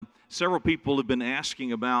several people have been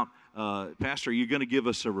asking about, Pastor, are you going to give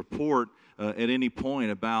us a report at any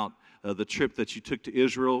point about the trip that you took to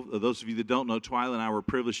Israel? Those of you that don't know, Twyla and I were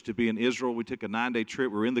privileged to be in Israel. We took a 9-day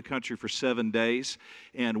trip. We were in the country for 7 days,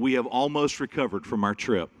 and we have almost recovered from our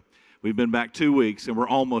trip. We've been back 2 weeks, and we're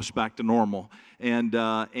almost back to normal.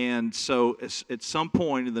 And so at some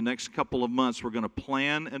point in the next couple of months, we're going to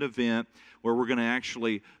plan an event where we're going to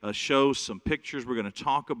actually show some pictures. We're going to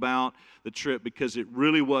talk about the trip because it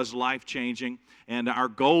really was life-changing. And our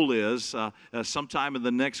goal is sometime in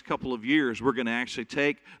the next couple of years, we're going to actually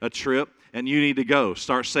take a trip, and you need to go.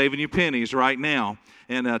 Start saving your pennies right now.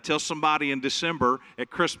 And tell somebody in December at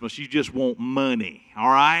Christmas, you just want money, all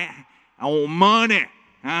right? I want money.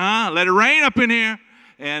 Let it rain up in here.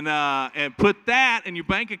 And put that in your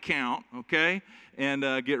bank account, okay? And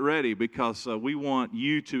get ready because we want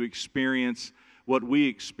you to experience what we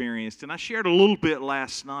experienced. And I shared a little bit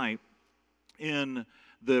last night in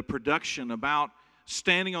the production about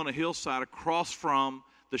standing on a hillside across from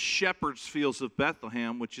the shepherd's fields of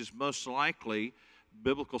Bethlehem, which is most likely,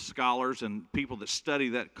 biblical scholars and people that study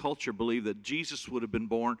that culture believe that Jesus would have been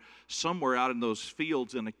born somewhere out in those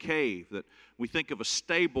fields in a cave. That we think of a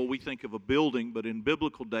stable, we think of a building, but in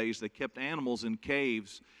biblical days they kept animals in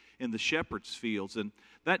caves in the shepherd's fields. And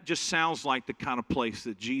that just sounds like the kind of place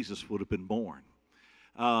that Jesus would have been born.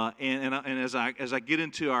 And as I get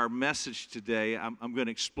into our message today, I'm going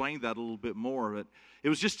to explain that a little bit more. But it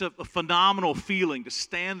was just a phenomenal feeling to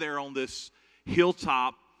stand there on this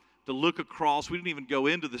hilltop, to look across. We didn't even go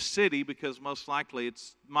into the city because most likely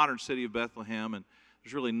it's the modern city of Bethlehem, and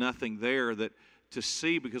there's really nothing there that to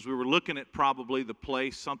see because we were looking at probably the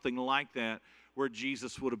place, something like that, where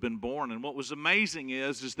Jesus would have been born. And what was amazing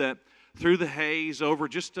is that through the haze, over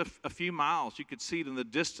just a few miles, you could see it in the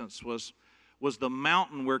distance, was the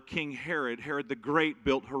mountain where King Herod the Great,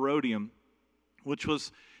 built Herodium, which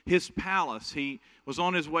was his palace. He was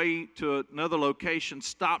on his way to another location,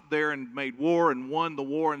 stopped there and made war and won the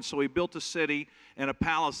war. And so he built a city and a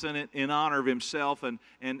palace in it in honor of himself and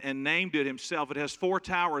named it himself. It has 4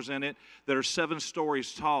 towers in it that are 7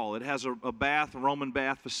 stories tall. It has a Roman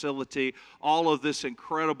bath facility, all of this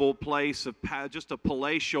incredible place of just a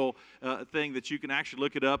palatial thing that you can actually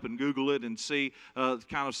look it up and Google it and see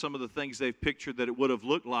kind of some of the things they've pictured that it would have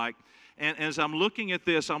looked like. And as I'm looking at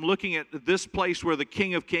this place where the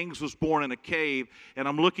King of Kings was born in a cave, and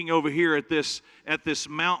I'm looking over here at this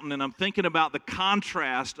mountain, and I'm thinking about the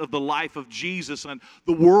contrast of the life of Jesus and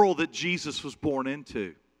the world that Jesus was born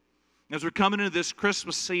into. As we're coming into this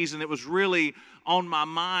Christmas season, it was really on my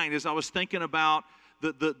mind as I was thinking about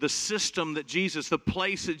the system that Jesus, the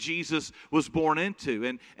place that Jesus was born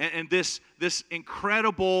into, and this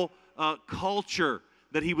incredible culture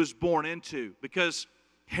that he was born into, because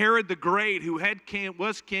Herod the Great, who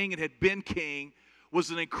was king and had been king,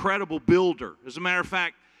 was an incredible builder. As a matter of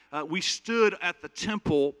fact, we stood at the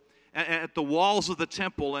temple, at the walls of the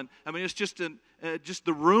temple, and I mean, it's just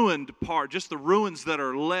the ruined part, just the ruins that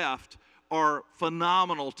are left are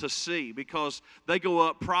phenomenal to see because they go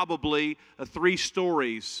up probably 3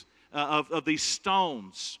 stories of these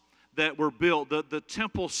stones that were built. The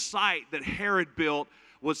temple site that Herod built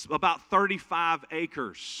was about 35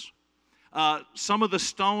 acres. Some of the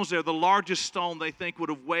stones there, the largest stone they think would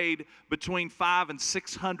have weighed between 500 and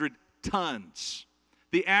 600 tons.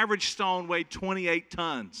 The average stone weighed 28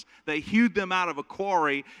 tons. They hewed them out of a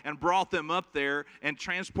quarry and brought them up there and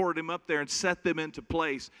transported them up there and set them into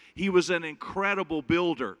place. He was an incredible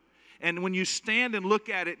builder. And when you stand and look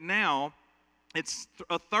at it now, it's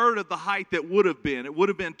a third of the height that would have been. It would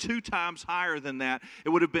have been 2 times higher than that. It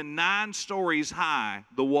would have been 9 stories high,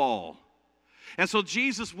 the wall. And so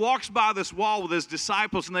Jesus walks by this wall with his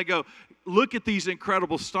disciples, and they go, look at these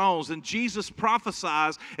incredible stones. And Jesus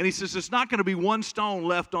prophesies, and he says, there's not going to be one stone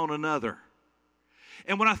left on another.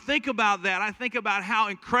 And when I think about that, I think about how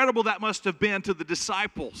incredible that must have been to the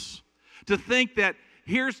disciples to think that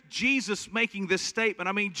here's Jesus making this statement.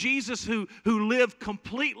 I mean, Jesus who lived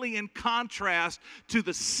completely in contrast to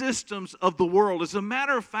the systems of the world. As a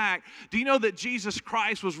matter of fact, do you know that Jesus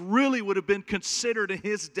Christ would have been considered in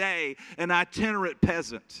his day an itinerant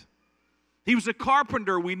peasant? He was a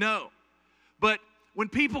carpenter, we know. But when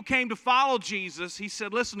people came to follow Jesus, he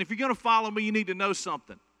said, listen, if you're going to follow me, you need to know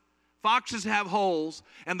something. Foxes have holes,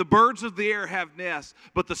 and the birds of the air have nests,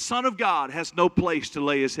 but the Son of God has no place to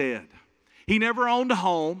lay his head. He never owned a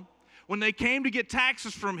home. When they came to get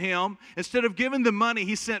taxes from him, instead of giving them money,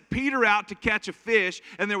 he sent Peter out to catch a fish,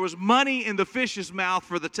 and there was money in the fish's mouth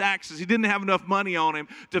for the taxes. He didn't have enough money on him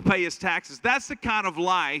to pay his taxes. That's the kind of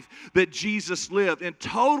life that Jesus lived, in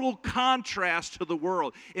total contrast to the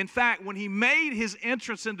world. In fact, when he made his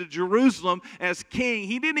entrance into Jerusalem as king,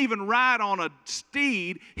 he didn't even ride on a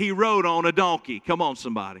steed, he rode on a donkey. Come on,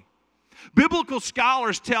 somebody. Biblical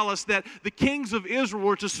scholars tell us that the kings of Israel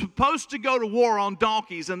were supposed to go to war on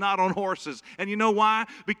donkeys and not on horses. And you know why?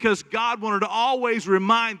 Because God wanted to always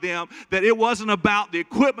remind them that it wasn't about the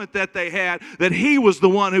equipment that they had, that he was the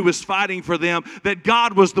one who was fighting for them, that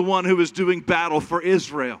God was the one who was doing battle for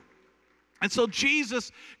Israel. And so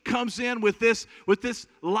Jesus comes in with this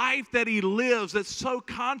life that he lives that's so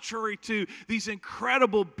contrary to these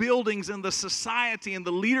incredible buildings and the society and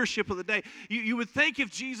the leadership of the day. You would think if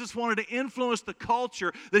Jesus wanted to influence the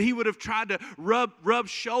culture that he would have tried to rub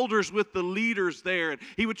shoulders with the leaders there. And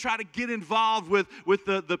he would try to get involved with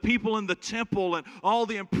the people in the temple and all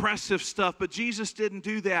the impressive stuff. But Jesus didn't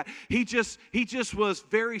do that. He just was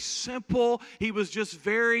very simple. He was just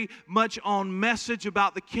very much on message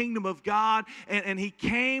about the kingdom of God. And he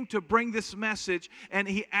came to bring this message, and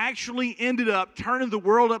he actually ended up turning the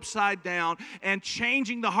world upside down and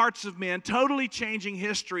changing the hearts of men, totally changing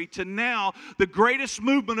history to now the greatest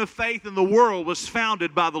movement of faith in the world was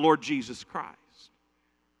founded by the Lord Jesus Christ.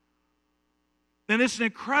 And it's an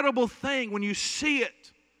incredible thing when you see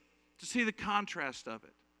it, to see the contrast of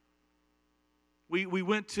it. We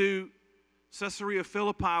went to Caesarea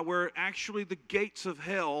Philippi, where actually the gates of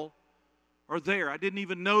hell are there. I didn't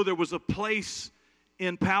even know there was a place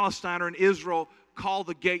in Palestine or in Israel called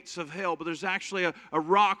the gates of hell, but there's actually a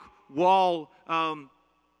rock wall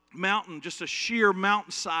mountain, just a sheer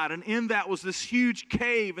mountainside, and in that was this huge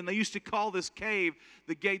cave, and they used to call this cave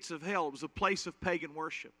the gates of hell. It was a place of pagan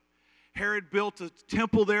worship. Herod built a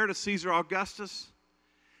temple there to Caesar Augustus.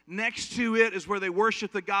 Next to it is where they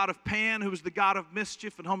worship the god of Pan, who was the god of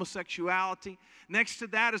mischief and homosexuality. Next to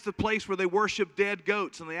that is the place where they worship dead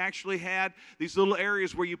goats. And they actually had these little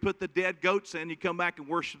areas where you put the dead goats in. You come back and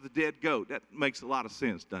worship the dead goat. That makes a lot of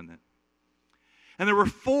sense, doesn't it? And there were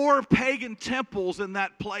 4 pagan temples in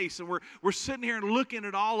that place. And we're sitting here and looking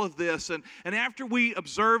at all of this. And after we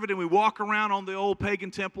observe it and we walk around on the old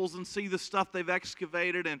pagan temples and see the stuff they've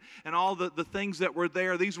excavated and all the things that were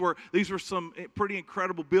there, these were some pretty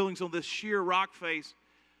incredible buildings on this sheer rock face.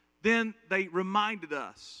 Then they reminded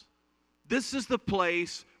us, this is the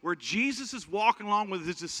place where Jesus is walking along with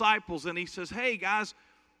his disciples, and he says, hey guys,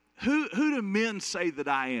 who do men say that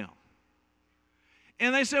I am?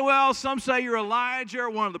 And they say, well, some say you're Elijah or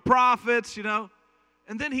one of the prophets, you know.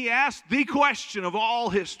 And then he asked the question of all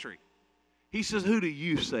history. He says, who do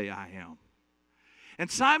you say I am? And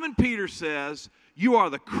Simon Peter says, you are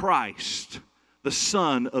the Christ, the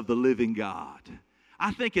Son of the living God.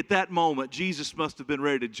 I think at that moment, Jesus must have been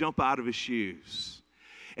ready to jump out of his shoes.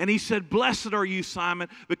 And he said, blessed are you, Simon,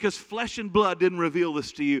 because flesh and blood didn't reveal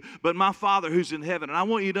this to you, but my Father who's in heaven. And I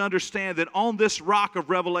want you to understand that on this rock of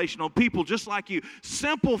revelation, on people just like you,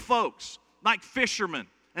 simple folks like fishermen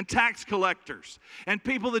and tax collectors and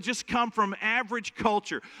people that just come from average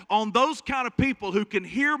culture, on those kind of people who can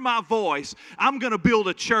hear my voice, I'm going to build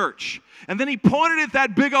a church. And then he pointed at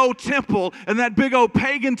that big old temple and that big old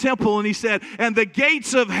pagan temple, and he said, and the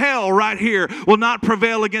gates of hell right here will not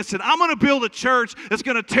prevail against it. I'm going to build a church that's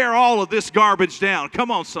going to tear all of this garbage down.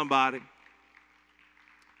 Come on, somebody.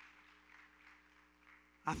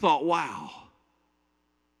 I thought, wow.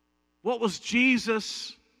 What was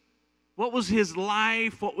Jesus? What was his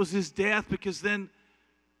life? What was his death? Because then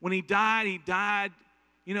when he died,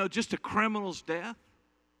 you know, just a criminal's death.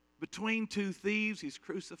 Between 2 thieves, he's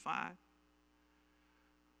crucified.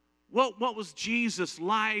 What was Jesus'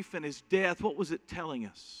 life and his death? What was it telling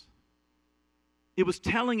us? It was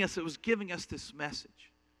telling us, it was giving us this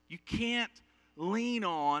message. You can't lean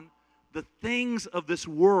on the things of this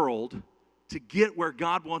world to get where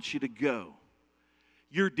God wants you to go.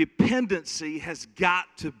 Your dependency has got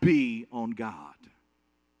to be on God.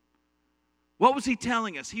 What was he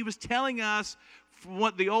telling us? He was telling us from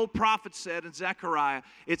what the old prophet said in Zechariah,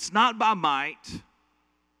 it's not by might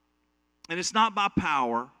and it's not by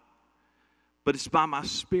power, but it's by my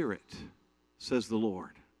Spirit, says the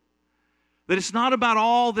Lord. That it's not about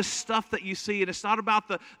all this stuff that you see, and it's not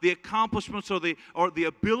about the accomplishments or the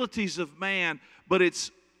abilities of man, but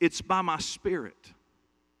it's by my Spirit.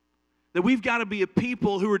 That we've got to be a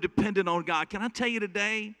people who are dependent on God. Can I tell you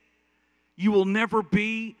today, you will never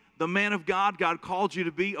be the man of God God called you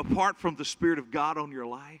to be apart from the Spirit of God on your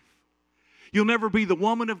life. You'll never be the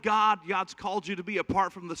woman of God God's called you to be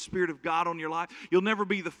apart from the Spirit of God on your life. You'll never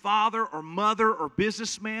be the father or mother or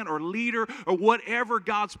businessman or leader or whatever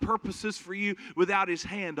God's purpose is for you without His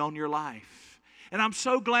hand on your life. And I'm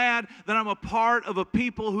so glad that I'm a part of a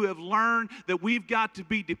people who have learned that we've got to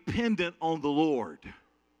be dependent on the Lord.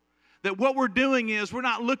 That what we're doing is we're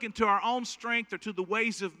not looking to our own strength or to the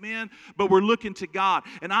ways of men, but we're looking to God.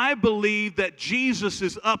 And I believe that Jesus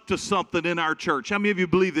is up to something in our church. How many of you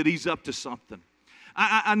believe that He's up to something?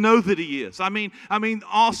 I know that He is. I mean,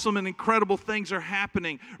 awesome and incredible things are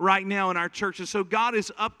happening right now in our church. And so God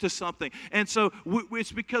is up to something. And so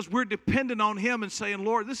it's because we're dependent on Him and saying,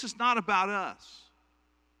 Lord, this is not about us.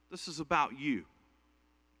 This is about You.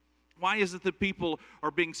 Why is it that people are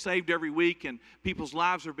being saved every week and people's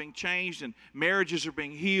lives are being changed and marriages are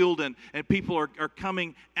being healed and people are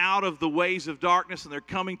coming out of the ways of darkness and they're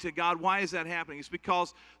coming to God? Why is that happening? It's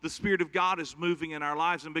because the Spirit of God is moving in our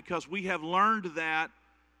lives and because we have learned that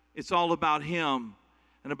it's all about Him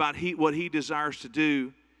and about what He desires to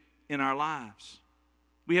do in our lives.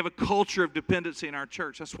 We have a culture of dependency in our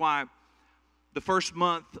church. That's why the first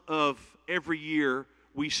month of every year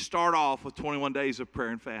we start off with 21 days of prayer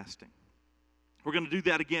and fasting. We're going to do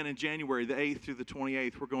that again in January, the 8th through the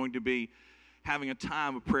 28th. We're going to be having a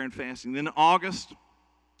time of prayer and fasting. Then in August,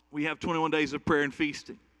 we have 21 days of prayer and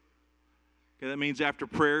feasting. Okay, that means after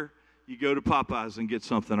prayer, you go to Popeyes and get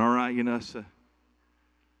something, all right? So.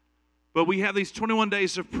 But we have these 21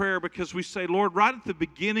 days of prayer because we say, Lord, right at the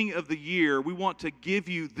beginning of the year, we want to give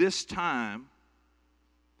You this time,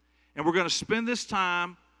 and we're going to spend this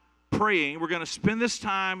time praying. We're going to spend this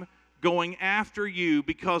time going after You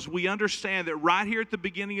because we understand that right here at the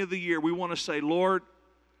beginning of the year, we want to say, Lord,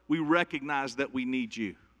 we recognize that we need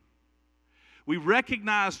You. We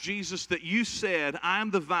recognize, Jesus, that You said,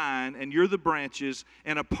 I'm the vine and You're the branches,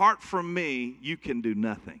 and apart from Me, you can do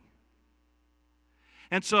nothing.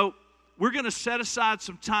 And so we're going to set aside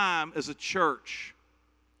some time as a church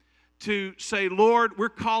to say, Lord, we're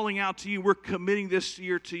calling out to You. We're committing this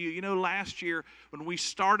year to You. Last year when we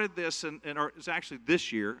started this, or it's actually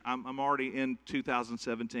this year, I'm already in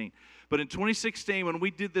 2017. But in 2016, when we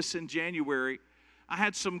did this in January, I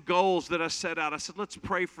had some goals that I set out. I said, let's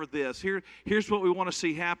pray for this. Here's what we want to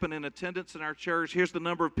see happen in attendance in our church. Here's the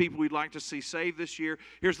number of people we'd like to see saved this year.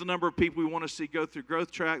 Here's the number of people we want to see go through Growth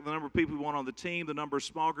Track, the number of people we want on the team, the number of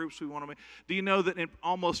small groups we want to make. Do you know that in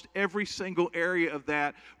almost every single area of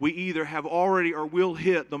that, we either have already or will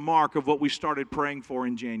hit the mark of what we started praying for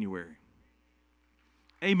in January?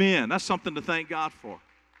 Amen. That's something to thank God for.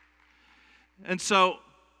 And so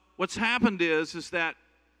what's happened is that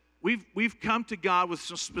We've come to God with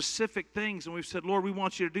some specific things, and we've said, Lord, we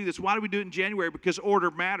want You to do this. Why do we do it in January? Because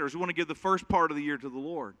order matters. We want to give the first part of the year to the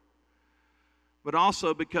Lord. But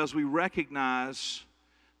also because we recognize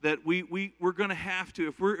that we're going to have to,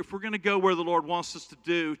 if we're going to go where the Lord wants us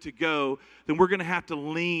to go, then we're going to have to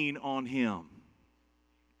lean on Him.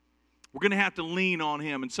 We're going to have to lean on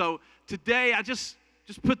Him. And so today, I just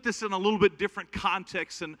put this in a little bit different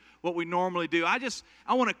context than what we normally do. I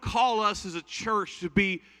want to call us as a church to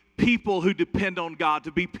be people who depend on God,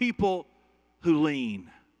 to be people who lean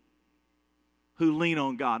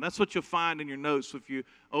on God. And that's what you'll find in your notes if you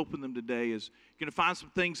open them today, is you're going to find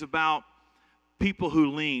some things about people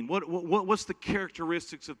who lean. What's the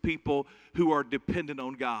characteristics of people who are dependent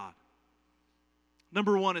on God?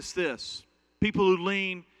 Number one is this: people who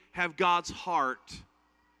lean have God's heart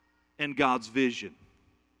and God's vision.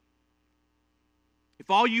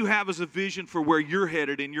 If all you have is a vision for where you're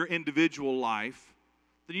headed in your individual life,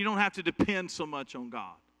 then you don't have to depend so much on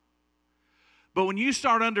God. But when you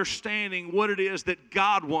start understanding what it is that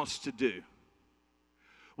God wants to do,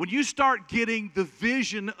 when you start getting the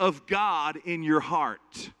vision of God in your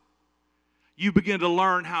heart, you begin to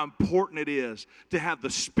learn how important it is to have the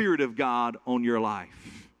Spirit of God on your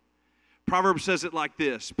life. Proverbs says it like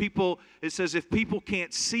this. It says, if people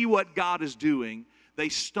can't see what God is doing, they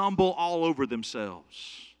stumble all over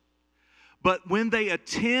themselves. But when they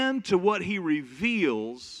attend to what He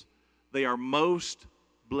reveals, they are most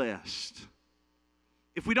blessed.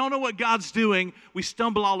 If we don't know what God's doing, we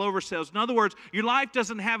stumble all over ourselves. In other words, your life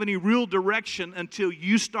doesn't have any real direction until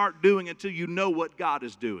you start doing, until you know what God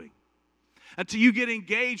is doing. Until you get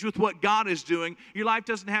engaged with what God is doing, your life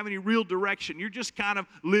doesn't have any real direction. You're just kind of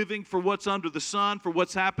living for what's under the sun, for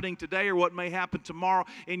what's happening today or what may happen tomorrow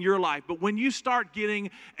in your life. But when you start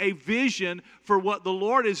getting a vision for what the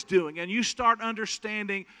Lord is doing and you start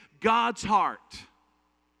understanding God's heart,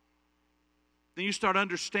 then you start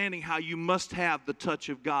understanding how you must have the touch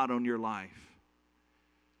of God on your life.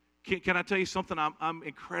 Can I tell you something I'm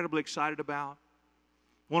incredibly excited about?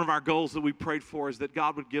 One of our goals that we prayed for is that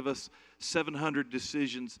God would give us 700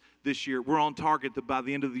 decisions this year. We're on target that by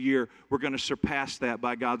the end of the year, we're going to surpass that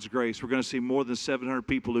by God's grace. We're going to see more than 700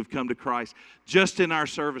 people who've come to Christ just in our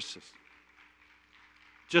services,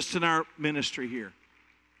 just in our ministry here.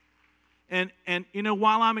 And you know,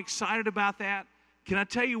 while I'm excited about that, can I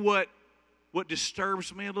tell you what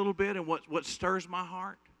disturbs me a little bit and what stirs my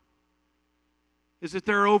heart? Is that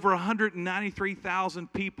there are over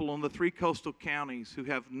 193,000 people in the 3 coastal counties who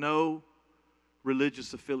have no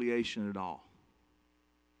religious affiliation at all.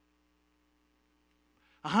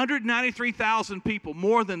 193,000 people,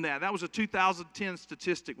 more than that. That was a 2010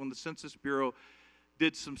 statistic when the Census Bureau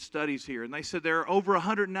did some studies here. And they said there are over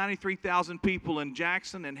 193,000 people in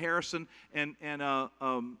Jackson and Harrison and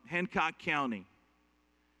Hancock County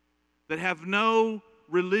that have no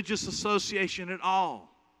religious association at all.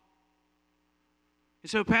 And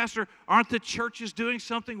so, Pastor, aren't the churches doing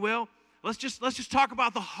something? Well, let's just talk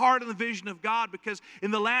about the heart and the vision of God, because in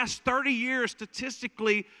the last 30 years,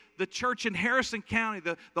 statistically, the church in Harrison County,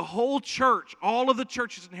 the whole church, all of the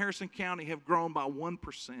churches in Harrison County have grown by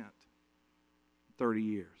 1% in 30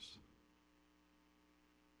 years.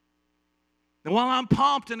 And while I'm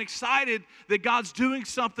pumped and excited that God's doing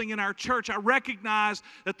something in our church, I recognize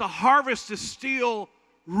that the harvest is still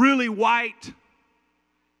really white.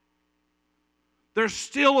 There's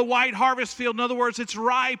still a white harvest field. In other words, it's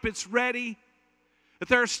ripe, it's ready. But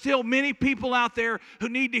there are still many people out there who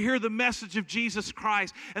need to hear the message of Jesus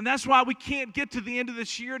Christ. And that's why we can't get to the end of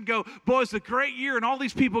this year and go, boy, it's a great year and all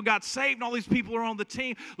these people got saved and all these people are on the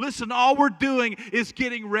team. Listen, all we're doing is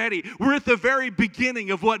getting ready. We're at the very beginning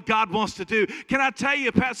of what God wants to do. Can I tell you,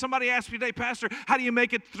 somebody asked me today, Pastor, how do you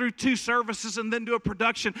make it through 2 services and then do a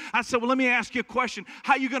production? I said, well, let me ask you a question.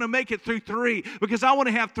 How are you going to make it through 3? Because I want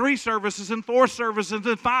to have 3 services and 4 services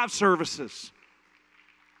and 5 services.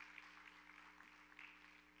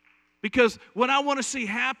 Because what I want to see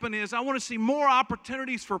happen is I want to see more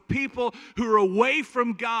opportunities for people who are away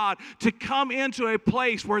from God to come into a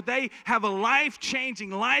place where they have a life-changing,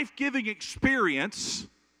 life-giving experience,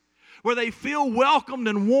 where they feel welcomed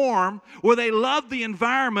and warm, where they love the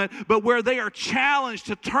environment, but where they are challenged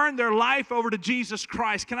to turn their life over to Jesus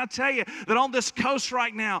Christ. Can I tell you that on this coast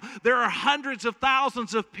right now, there are hundreds of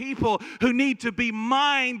thousands of people who need to be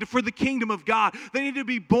mined for the kingdom of God. They need to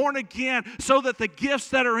be born again so that the gifts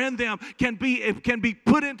that are in them can be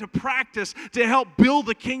put into practice to help build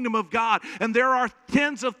the kingdom of God. And there are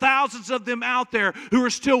tens of thousands of them out there who are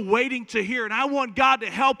still waiting to hear. And I want God to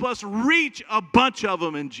help us reach a bunch of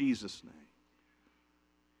them in Jesus' name.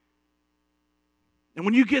 And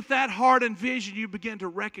when you get that heart and vision, you begin to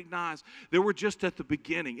recognize that we're just at the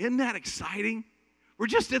beginning. Isn't that exciting? We're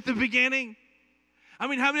just at the beginning. I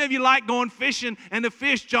mean, how many of you like going fishing and the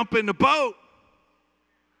fish jump in the boat?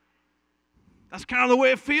 That's kind of the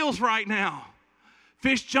way it feels right now.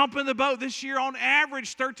 Fish jump in the boat. This year, on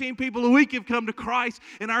average, 13 people a week have come to Christ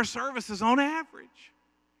in our services, on average.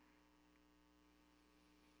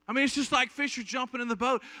 I mean, it's just like fish are jumping in the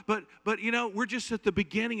boat. But you know, we're just at the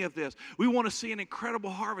beginning of this. We want to see an incredible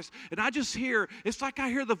harvest. And I just hear, it's like I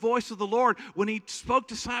hear the voice of the Lord when he spoke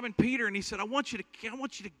to Simon Peter and he said, I want you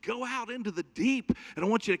to go out into the deep and I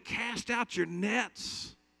want you to cast out your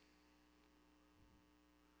nets.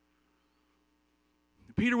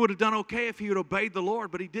 Peter would have done okay if he had obeyed the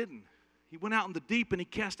Lord, but he didn't. He went out in the deep and he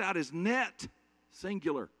cast out his net,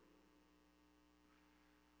 singular.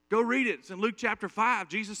 Go read it. It's in Luke chapter 5.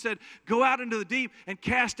 Jesus said, go out into the deep and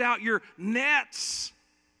cast out your nets.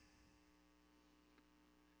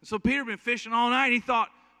 And so Peter had been fishing all night. He thought,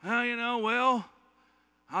 well,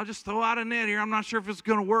 I'll just throw out a net here. I'm not sure if it's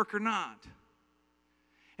going to work or not.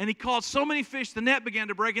 And he caught so many fish, the net began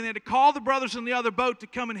to break, and they had to call the brothers in the other boat to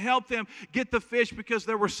come and help them get the fish because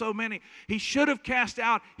there were so many. He should have cast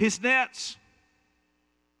out his nets.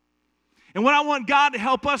 And what I want God to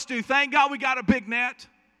help us do, thank God we got a big net.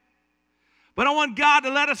 But I want God to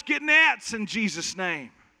let us get nets in Jesus'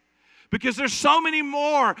 name. Because there's so many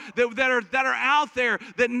more that are out there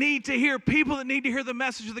that need to hear, people that need to hear the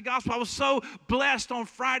message of the gospel. I was so blessed on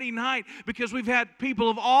Friday night because we've had people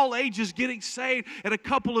of all ages getting saved, and a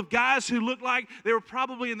couple of guys who looked like they were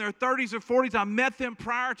probably in their 30s or 40s. I met them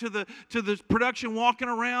prior to the production walking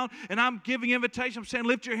around, and I'm giving invitation. I'm saying,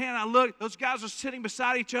 lift your hand. I look, those guys are sitting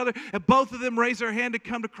beside each other, and both of them raised their hand to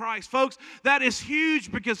come to Christ. Folks, that is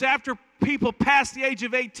huge because after people past the age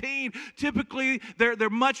of 18, typically they're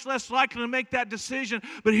much less likely to make that decision.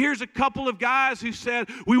 But here's a couple of guys who said,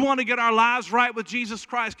 we want to get our lives right with Jesus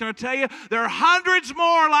Christ. Can I tell you, there are hundreds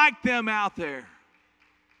more like them out there.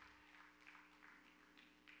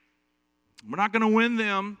 We're not going to win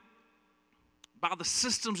them by the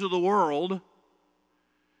systems of the world.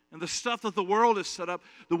 and the stuff that the world has set up,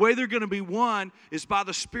 the way they're going to be won is by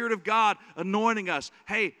the Spirit of God anointing us.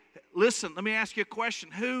 Hey, listen, let me ask you a question.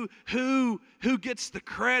 Who gets the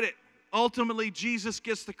credit? Ultimately, Jesus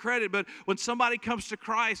gets the credit. But when somebody comes to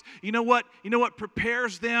Christ, you know what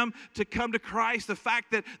prepares them to come to Christ? The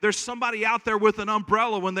fact that there's somebody out there with an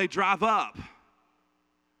umbrella when they drive up.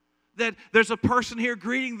 That there's a person here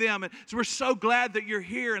greeting them, and so we're so glad that you're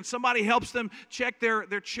here, and somebody helps them check their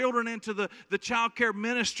children into the child care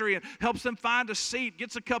ministry and helps them find a seat,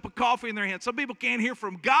 gets a cup of coffee in their hand. Some people can't hear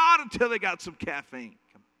from God until they got some caffeine.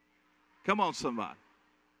 Come on, somebody.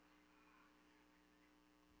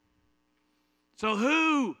 So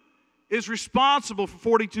who is responsible for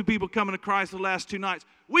 42 people coming to Christ the last 2 nights?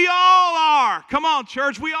 We all are. Come on,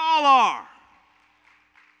 church, we all are.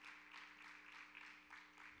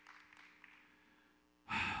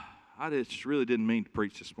 I just really didn't mean to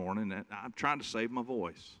preach this morning. I'm trying to save my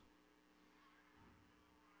voice.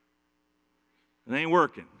 It ain't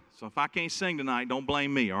working. So if I can't sing tonight, don't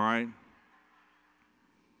blame me, all right?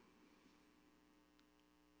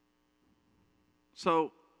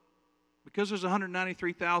 So, because there's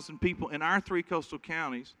 193,000 people in our 3 coastal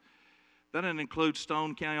counties, that doesn't include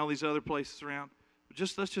Stone County, all these other places around. But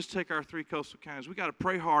let's just take our 3 coastal counties. We got to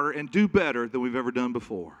pray harder and do better than we've ever done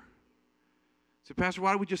before. So, Pastor,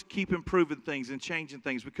 why do we just keep improving things and changing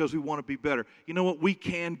things? Because we want to be better. You know what? We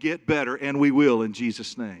can get better, and we will in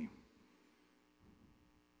Jesus' name.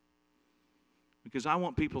 Because I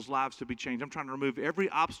want people's lives to be changed. I'm trying to remove every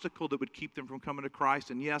obstacle that would keep them from coming to Christ.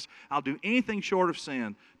 And yes, I'll do anything short of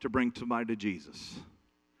sin to bring somebody to Jesus.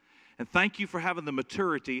 And thank you for having the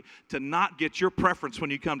maturity to not get your preference when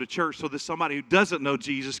you come to church so that somebody who doesn't know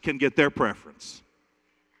Jesus can get their preference.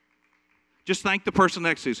 Just thank the person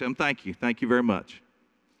next to you. Say, thank you. Thank you very much.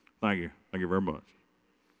 Thank you. Thank you very much.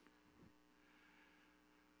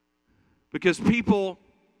 Because people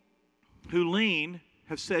who lean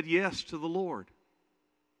have said yes to the Lord.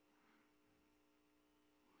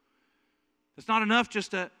 It's not enough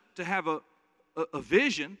just to have a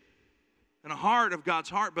vision and a heart of God's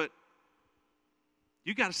heart, but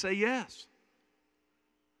you got to say yes.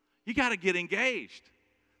 You got to get engaged.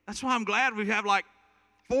 That's why I'm glad we have like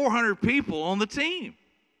 400 people on the team.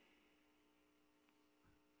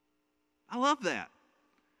 I love that.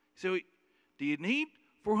 So, do you need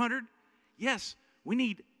 400? Yes, we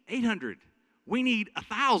need 800. We need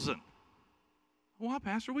 1,000. Why,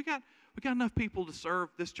 Pastor? We got enough people to serve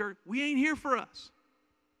this church. We ain't here for us.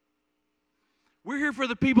 We're here for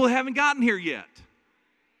the people that haven't gotten here yet.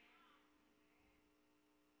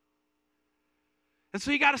 And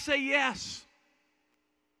so you got to say yes.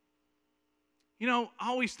 You know, I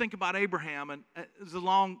always think about Abraham, and there's a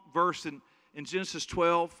long verse in Genesis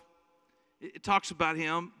 12. It talks about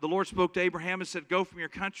him. The Lord spoke to Abraham and said, go from your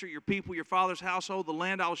country, your people, your father's household, the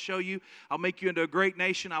land I will show you. I'll make you into a great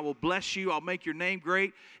nation. I will bless you. I'll make your name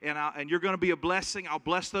great, and you're going to be a blessing. I'll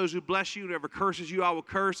bless those who bless you. Whoever curses you, I will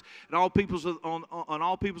curse. And all peoples on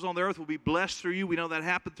the earth will be blessed through you. We know that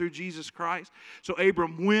happened through Jesus Christ. So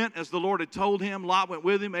Abram went as the Lord had told him. Lot went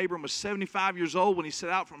with him. Abram was 75 years old when he set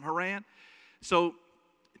out from Haran. So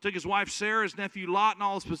he took his wife Sarah, his nephew Lot, and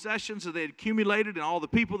all his possessions that they had accumulated and all the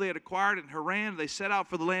people they had acquired in Haran. They set out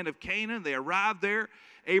for the land of Canaan. They arrived there.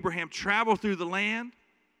 Abraham traveled through the land.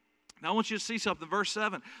 Now I want you to see something. Verse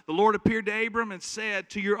 7. The Lord appeared to Abram and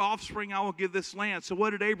said, to your offspring I will give this land. So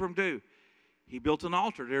what did Abram do? He built an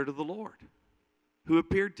altar there to the Lord who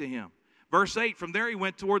appeared to him. Verse 8, from there he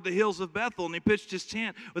went toward the hills of Bethel, and he pitched his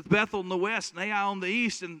tent with Bethel in the west and Ai on the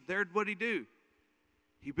east. And there, what did he do?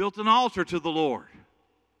 He built an altar to the Lord.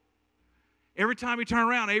 Every time you turn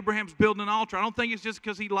around, Abraham's building an altar. I don't think it's just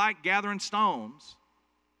because he liked gathering stones.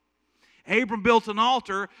 Abram built an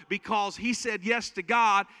altar because he said yes to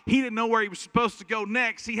God. He didn't know where he was supposed to go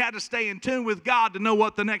next. He had to stay in tune with God to know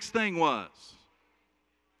what the next thing was.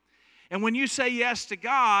 And when you say yes to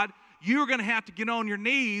God, you're going to have to get on your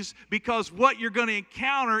knees because what you're going to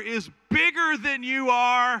encounter is bigger than you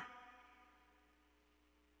are.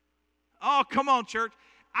 Oh, come on, church.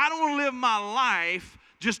 I don't want to live my life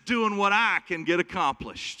just doing what I can get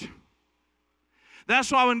accomplished. That's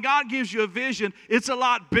why when God gives you a vision, it's a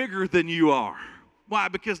lot bigger than you are. Why?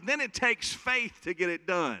 Because then it takes faith to get it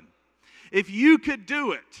done. If you could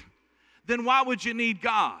do it, then why would you need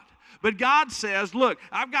God? But God says, look,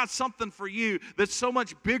 I've got something for you that's so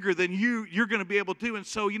much bigger than you're going to be able to do. And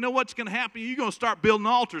so you know what's going to happen? You're going to start building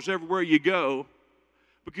altars everywhere you go.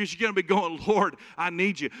 Because you're going to be going, Lord, I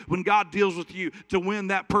need you. When God deals with you to win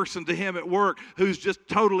that person to him at work who's just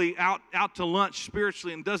totally out to lunch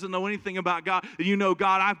spiritually and doesn't know anything about God, and you know,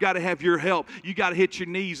 God, I've got to have your help. You got to hit your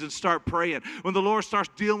knees and start praying. When the Lord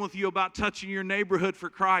starts dealing with you about touching your neighborhood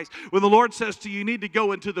for Christ, when the Lord says to you, you need to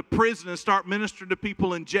go into the prison and start ministering to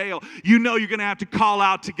people in jail, you know you're going to have to call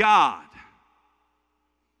out to God.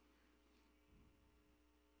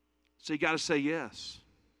 So you got to say yes.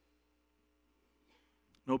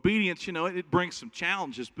 And obedience, you know, it brings some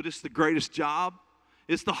challenges, but it's the greatest job.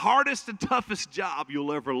 It's the hardest and toughest job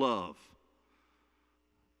you'll ever love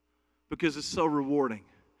because it's so rewarding.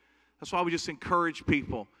 That's why we just encourage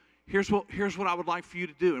people. Here's what I would like for you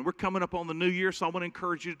to do. And we're coming up on the new year, so I want to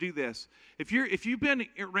encourage you to do this. If you've been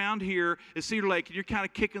around here at Cedar Lake and you're kind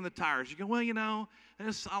of kicking the tires, you go, well, you know,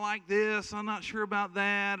 I like this, I'm not sure about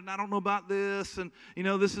that, and I don't know about this, and you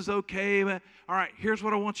know, this is okay. But all right, here's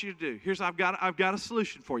what I want you to do. I've got a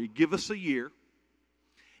solution for you. Give us a year,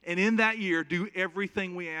 and in that year, do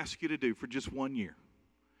everything we ask you to do for just 1 year.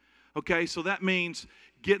 Okay, so that means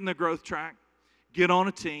get in the growth track, get on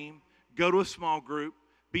a team, go to a small group,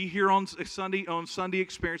 be here on Sunday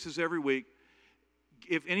experiences every week.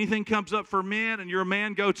 If anything comes up for men and you're a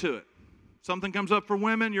man, go to it. Something comes up for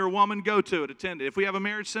women, you're a woman, go to it, attend it. If we have a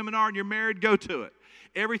marriage seminar and you're married, go to it.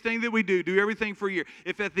 Everything that we do everything for a year.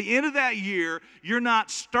 If at the end of that year, you're not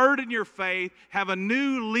stirred in your faith, have a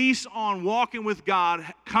new lease on walking with God,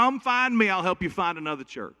 come find me, I'll help you find another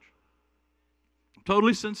church. I'm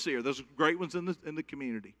totally sincere. Those are great ones in the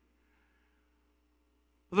community.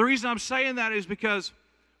 Well, the reason I'm saying that is because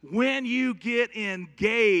when you get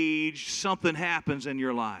engaged, something happens in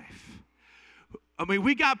your life. I mean,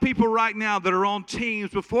 we got people right now that are on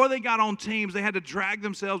teams. Before they got on teams, they had to drag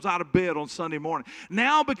themselves out of bed on Sunday morning.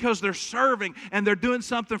 Now, because they're serving and they're doing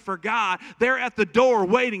something for God, they're at the door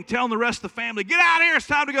waiting, telling the rest of the family, get out of here, it's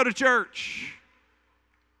time to go to church.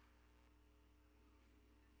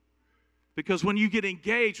 Because when you get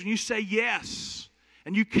engaged, when you say yes,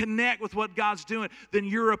 and you connect with what God's doing, then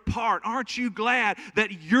you're a part. Aren't you glad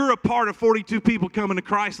that you're a part of 42 people coming to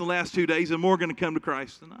Christ in the last 2 days and more going to come to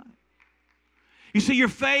Christ tonight? You see, your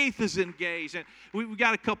faith is engaged. And we've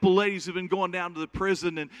got a couple ladies who have been going down to the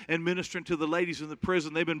prison and ministering to the ladies in the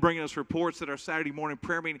prison. They've been bringing us reports at our Saturday morning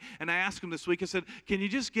prayer meeting. And I asked them this week, I said, can you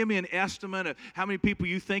just give me an estimate of how many people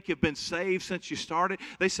you think have been saved since you started?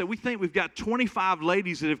 They said, we think we've got 25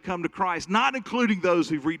 ladies that have come to Christ, not including those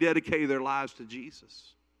who've rededicated their lives to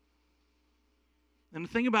Jesus. And the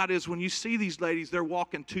thing about it is, when you see these ladies, they're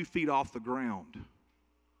walking 2 feet off the ground.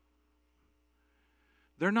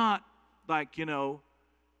 They're not like, you know,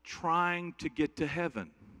 trying to get to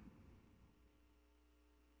heaven.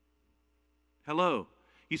 Hello.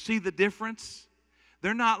 You see the difference?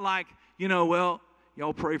 They're not like, you know, well,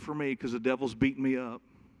 y'all pray for me because the devil's beating me up.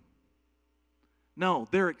 No,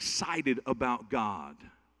 they're excited about God.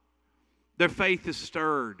 Their faith is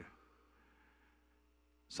stirred.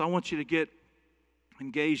 So I want you to get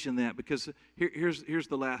engaged in that, because here's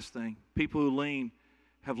the last thing. People who lean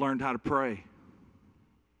have learned how to pray.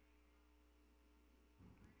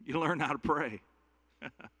 You learn how to pray.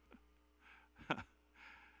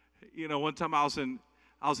 You know, one time I was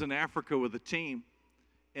in Africa with a team,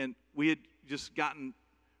 and we had just gotten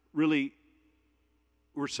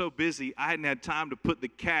we're so busy, I hadn't had time to put the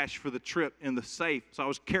cash for the trip in the safe, so I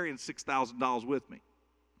was carrying $6,000 with me.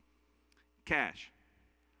 Cash.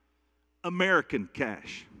 American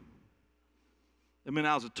cash. I mean,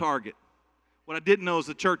 I was a target. What I didn't know is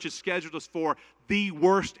the church had scheduled us for the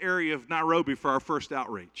worst area of Nairobi for our first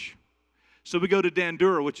outreach. So we go to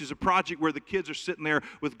Dandura, which is a project where the kids are sitting there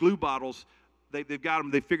with glue bottles. They've got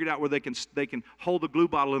them. They figured out where they can hold a glue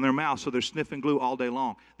bottle in their mouth, so they're sniffing glue all day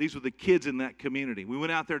long. These were the kids in that community. We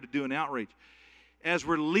went out there to do an outreach. As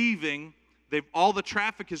we're leaving, all the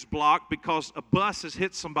traffic is blocked because a bus has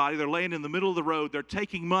hit somebody. They're laying in the middle of the road. They're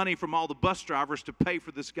taking money from all the bus drivers to pay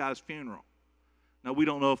for this guy's funeral. Now, we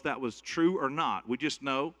don't know if that was true or not. We just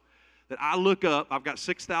know that I look up, I've got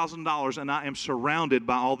 $6,000, and I am surrounded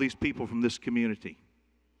by all these people from this community.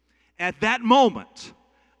 At that moment,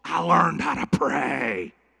 I learned how to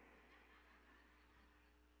pray.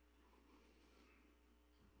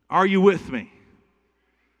 Are you with me?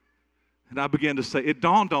 And I began to say, it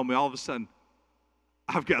dawned on me all of a sudden,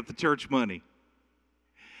 I've got the church money.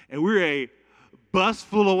 And we're a bus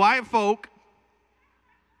full of white folk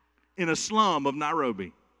in a slum of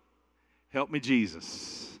Nairobi. Help me,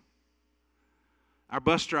 Jesus. Our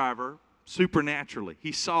bus driver, supernaturally,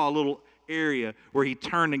 he saw a little area where he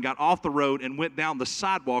turned and got off the road and went down the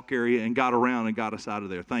sidewalk area and got around and got us out of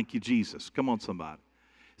there. Thank you, Jesus. Come on, somebody.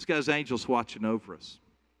 This guy's angels watching over us.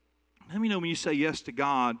 How many know when you say yes to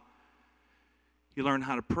God, you learn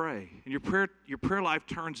how to pray? And your prayer life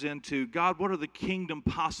turns into, God, what are the kingdom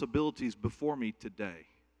possibilities before me today?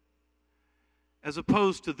 As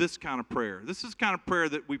opposed to this kind of prayer. This is the kind of prayer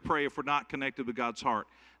that we pray if we're not connected with God's heart.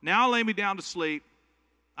 Now I lay me down to sleep.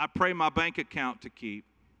 I pray my bank account to keep.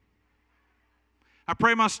 I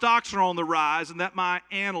pray my stocks are on the rise and that my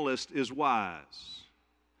analyst is wise.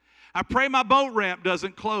 I pray my boat ramp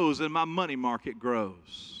doesn't close and my money market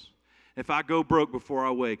grows. If I go broke before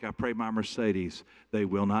I wake, I pray my Mercedes they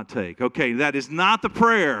will not take. Okay, that is not the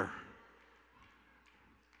prayer.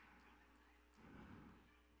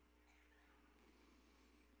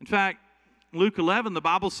 In fact, Luke 11, the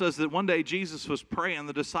Bible says that one day Jesus was praying.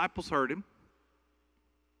 The disciples heard him.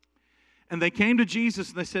 And they came to Jesus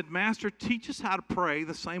and they said, Master, teach us how to pray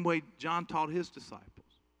the same way John taught his disciples.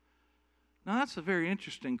 Now, that's a very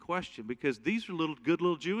interesting question because these are good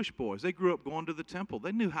little Jewish boys. They grew up going to the temple.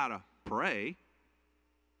 They knew how to pray.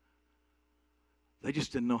 They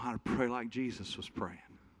just didn't know how to pray like Jesus was praying.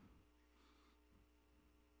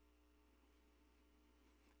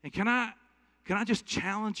 And can I just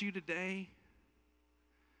challenge you today?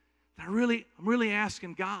 I'm really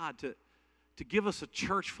asking God to give us a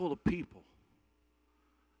church full of people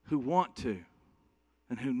who want to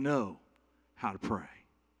and who know how to pray.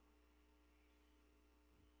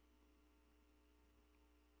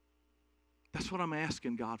 That's what I'm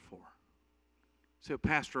asking God for. So,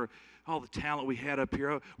 Pastor, all the talent we had up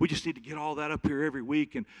here, we just need to get all that up here every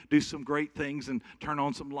week and do some great things and turn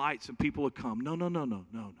on some lights and people will come. No.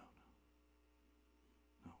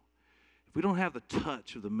 If we don't have the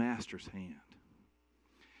touch of the Master's hand,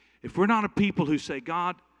 if we're not a people who say,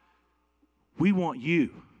 God, we want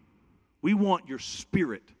you. We want your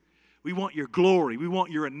Spirit. We want your glory. We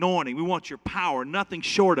want your anointing. We want your power. Nothing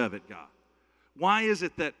short of it, God. Why is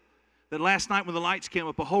it that last night when the lights came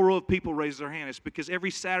up, a whole row of people raised their hand? It's because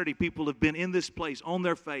every Saturday people have been in this place on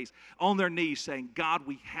their face, on their knees, saying, God,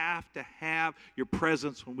 we have to have your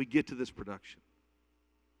presence when we get to this production.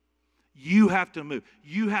 You have to move.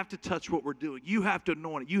 You have to touch what we're doing. You have to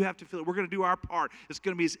anoint it. You have to feel it. We're going to do our part. It's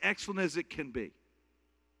going to be as excellent as it can be.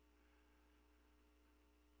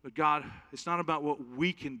 But God, it's not about what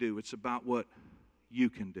we can do. It's about what you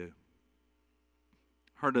can do.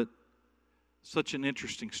 Heard such an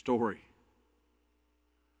interesting story.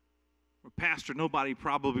 A pastor nobody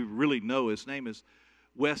probably really know. His name is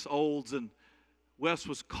Wes Olds, and Wes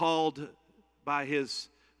was called by his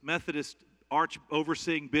Methodist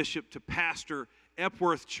overseeing bishop to pastor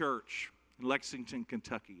Epworth Church in Lexington,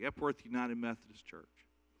 Kentucky, Epworth United Methodist Church.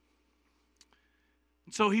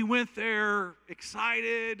 And so he went there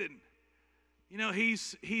excited, and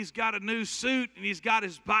he's got a new suit and he's got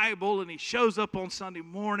his Bible, and he shows up on Sunday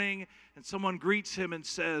morning and someone greets him and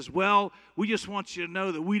says, well, we just want you to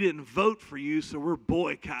know that we didn't vote for you, so we're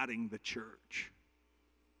boycotting the church.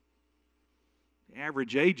 The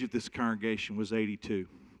average age of this congregation was 82.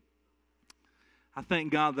 I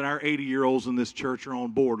thank God that our 80-year-olds in this church are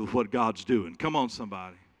on board with what God's doing. Come on,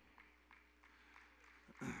 somebody.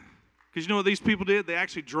 Because you know what these people did? They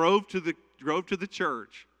actually drove to the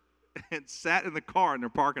church and sat in the car in their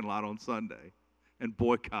parking lot on Sunday and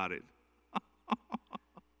boycotted.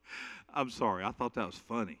 I'm sorry, I thought that was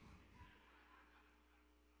funny.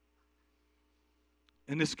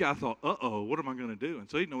 And this guy thought, what am I going to do? And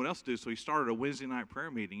so he didn't know what else to do, so he started a Wednesday night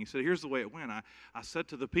prayer meeting. He said, here's the way it went. I said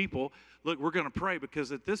to the people, look, we're going to pray,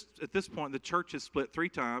 because at this point, the church had split 3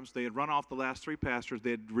 times. They had run off the last 3 pastors.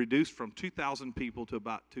 They had reduced from 2,000 people to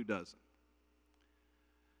about 24.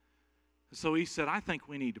 So he said, I think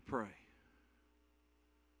we need to pray.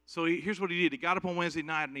 So here's what he did. He got up on Wednesday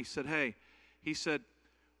night and he said,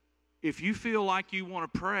 if you feel like you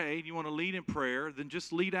want to pray, you want to lead in prayer, then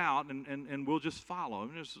just lead out and we'll just follow. I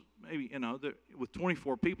mean, there's maybe, with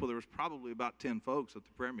 24 people, there was probably about 10 folks at the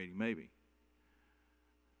prayer meeting, maybe.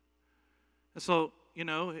 And so,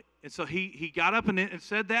 he got up and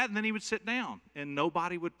said that, and then he would sit down, and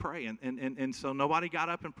nobody would pray. And so nobody got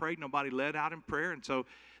up and prayed. Nobody led out in prayer. And so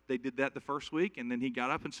they did that the first week, and then he got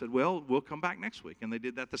up and said, well, we'll come back next week. And they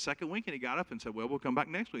did that the second week, and he got up and said, well, we'll come back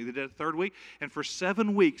next week. They did it the third week, and for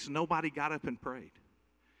 7 weeks, nobody got up and prayed.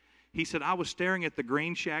 He said, I was staring at the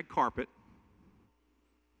green shag carpet.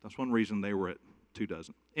 That's one reason they were at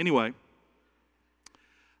 24. Anyway,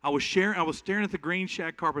 I was staring at the green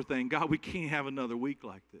shag carpet thing. God, we can't have another week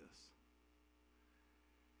like this.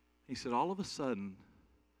 He said, all of a sudden,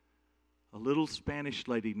 a little Spanish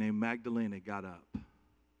lady named Magdalena got up.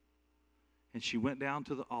 And she went down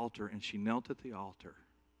to the altar, and she knelt at the altar.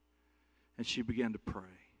 And she began to pray.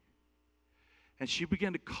 And she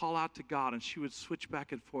began to call out to God, and she would switch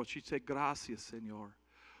back and forth. She'd say, Gracias, Señor.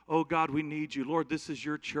 Oh God, we need you. Lord, this is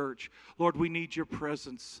your church. Lord, we need your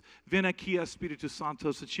presence. Ven aquí, Espíritu Santo.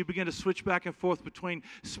 And she began to switch back and forth between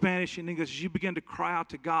Spanish and English. She began to cry out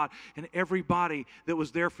to God. And everybody that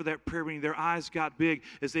was there for that prayer meeting, their eyes got big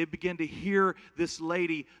as they began to hear this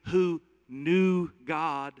lady who knew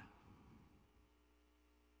God.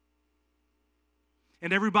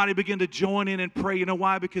 And everybody began to join in and pray. You know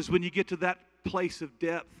why? Because when you get to that place of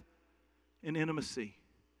depth and intimacy,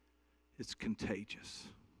 it's contagious.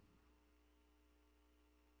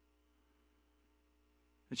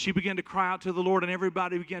 And she began to cry out to the Lord, and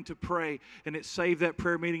everybody began to pray, and it saved that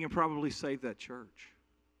prayer meeting and probably saved that church.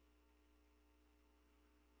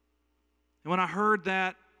 And when I heard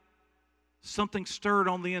that, something stirred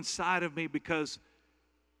on the inside of me, because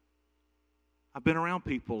I've been around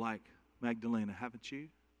people like Magdalena, haven't you?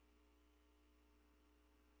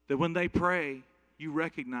 That when they pray, you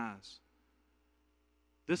recognize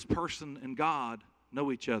this person and God know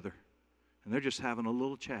each other, and they're just having a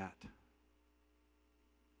little chat.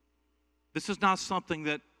 This is not something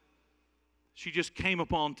that she just came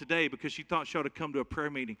upon today because she thought she ought to come to a prayer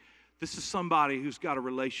meeting. This is somebody who's got a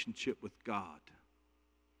relationship with God.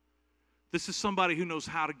 This is somebody who knows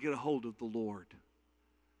how to get a hold of the Lord.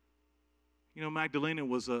 You know, Magdalena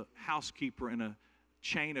was a housekeeper in a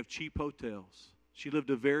chain of cheap hotels. She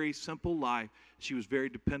lived a very simple life. She was very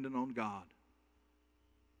dependent on God.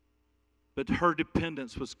 But her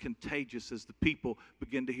dependence was contagious as the people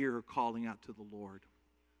began to hear her calling out to the Lord.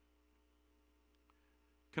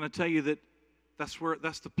 Can I tell you that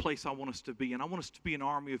that's the place I want us to be in? I want us to be an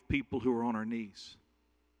army of people who are on our knees.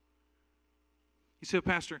 You say,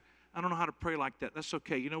 Pastor, I don't know how to pray like that. That's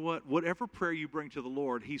okay. You know what? Whatever prayer you bring to the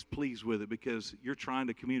Lord, He's pleased with it because you're trying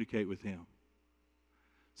to communicate with Him.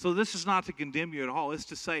 So this is not to condemn you at all. It's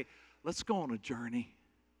to say, let's go on a journey.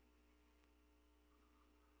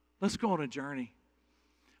 Let's go on a journey.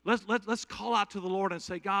 Let's call out to the Lord and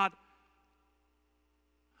say, God,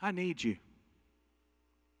 I need you.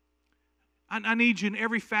 I need you in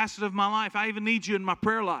every facet of my life. I even need you in my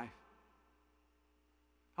prayer life.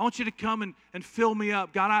 I want you to come and fill me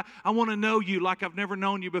up. God, I want to know you like I've never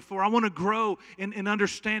known you before. I want to grow in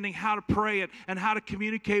understanding how to pray and how to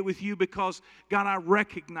communicate with you because, God, I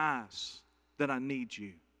recognize that I need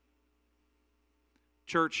you.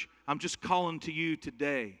 Church, I'm just calling to you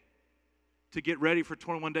today to get ready for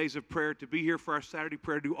 21 days of prayer, to be here for our Saturday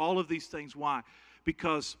prayer, do all of these things. Why?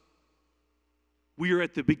 Because we are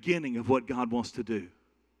at the beginning of what God wants to do.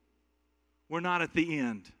 We're not at the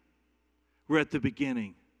end. We're at the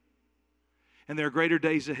beginning. And there are greater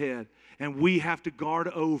days ahead. And we have to guard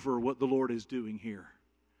over what the Lord is doing here.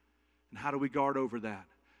 And how do we guard over that?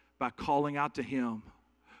 By calling out to Him,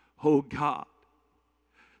 oh God,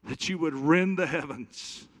 that you would rend the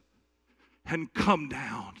heavens and come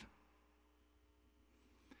down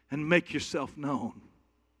and make yourself known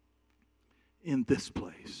in this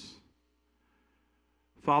place.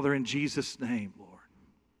 Father, in Jesus' name, Lord,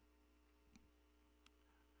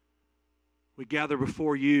 we gather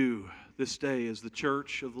before you this day as the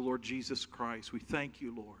church of the Lord Jesus Christ. We thank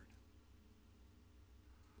you, Lord.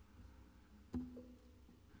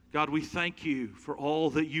 God, we thank you for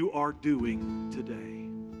all that you are doing today.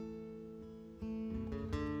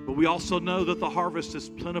 But we also know that the harvest is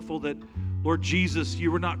plentiful, that, Lord Jesus,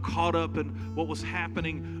 you were not caught up in what was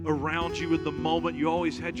happening around you in the moment. You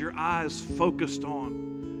always had your eyes focused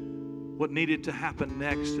on what needed to happen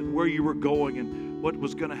next and where you were going and what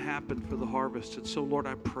was going to happen for the harvest. And so, Lord,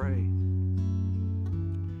 I pray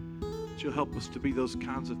that you'll help us to be those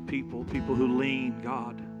kinds of people who lean,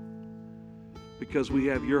 God, because we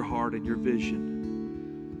have your heart and your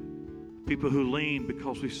vision. People who lean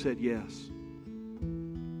because we said yes.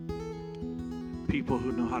 People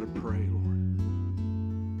who know how to pray, Lord.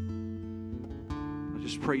 I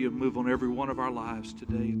just pray you move on every one of our lives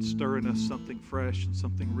today and stir in us something fresh and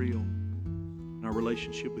something real in our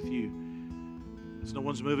relationship with you. As no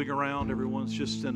one's moving around, everyone's just in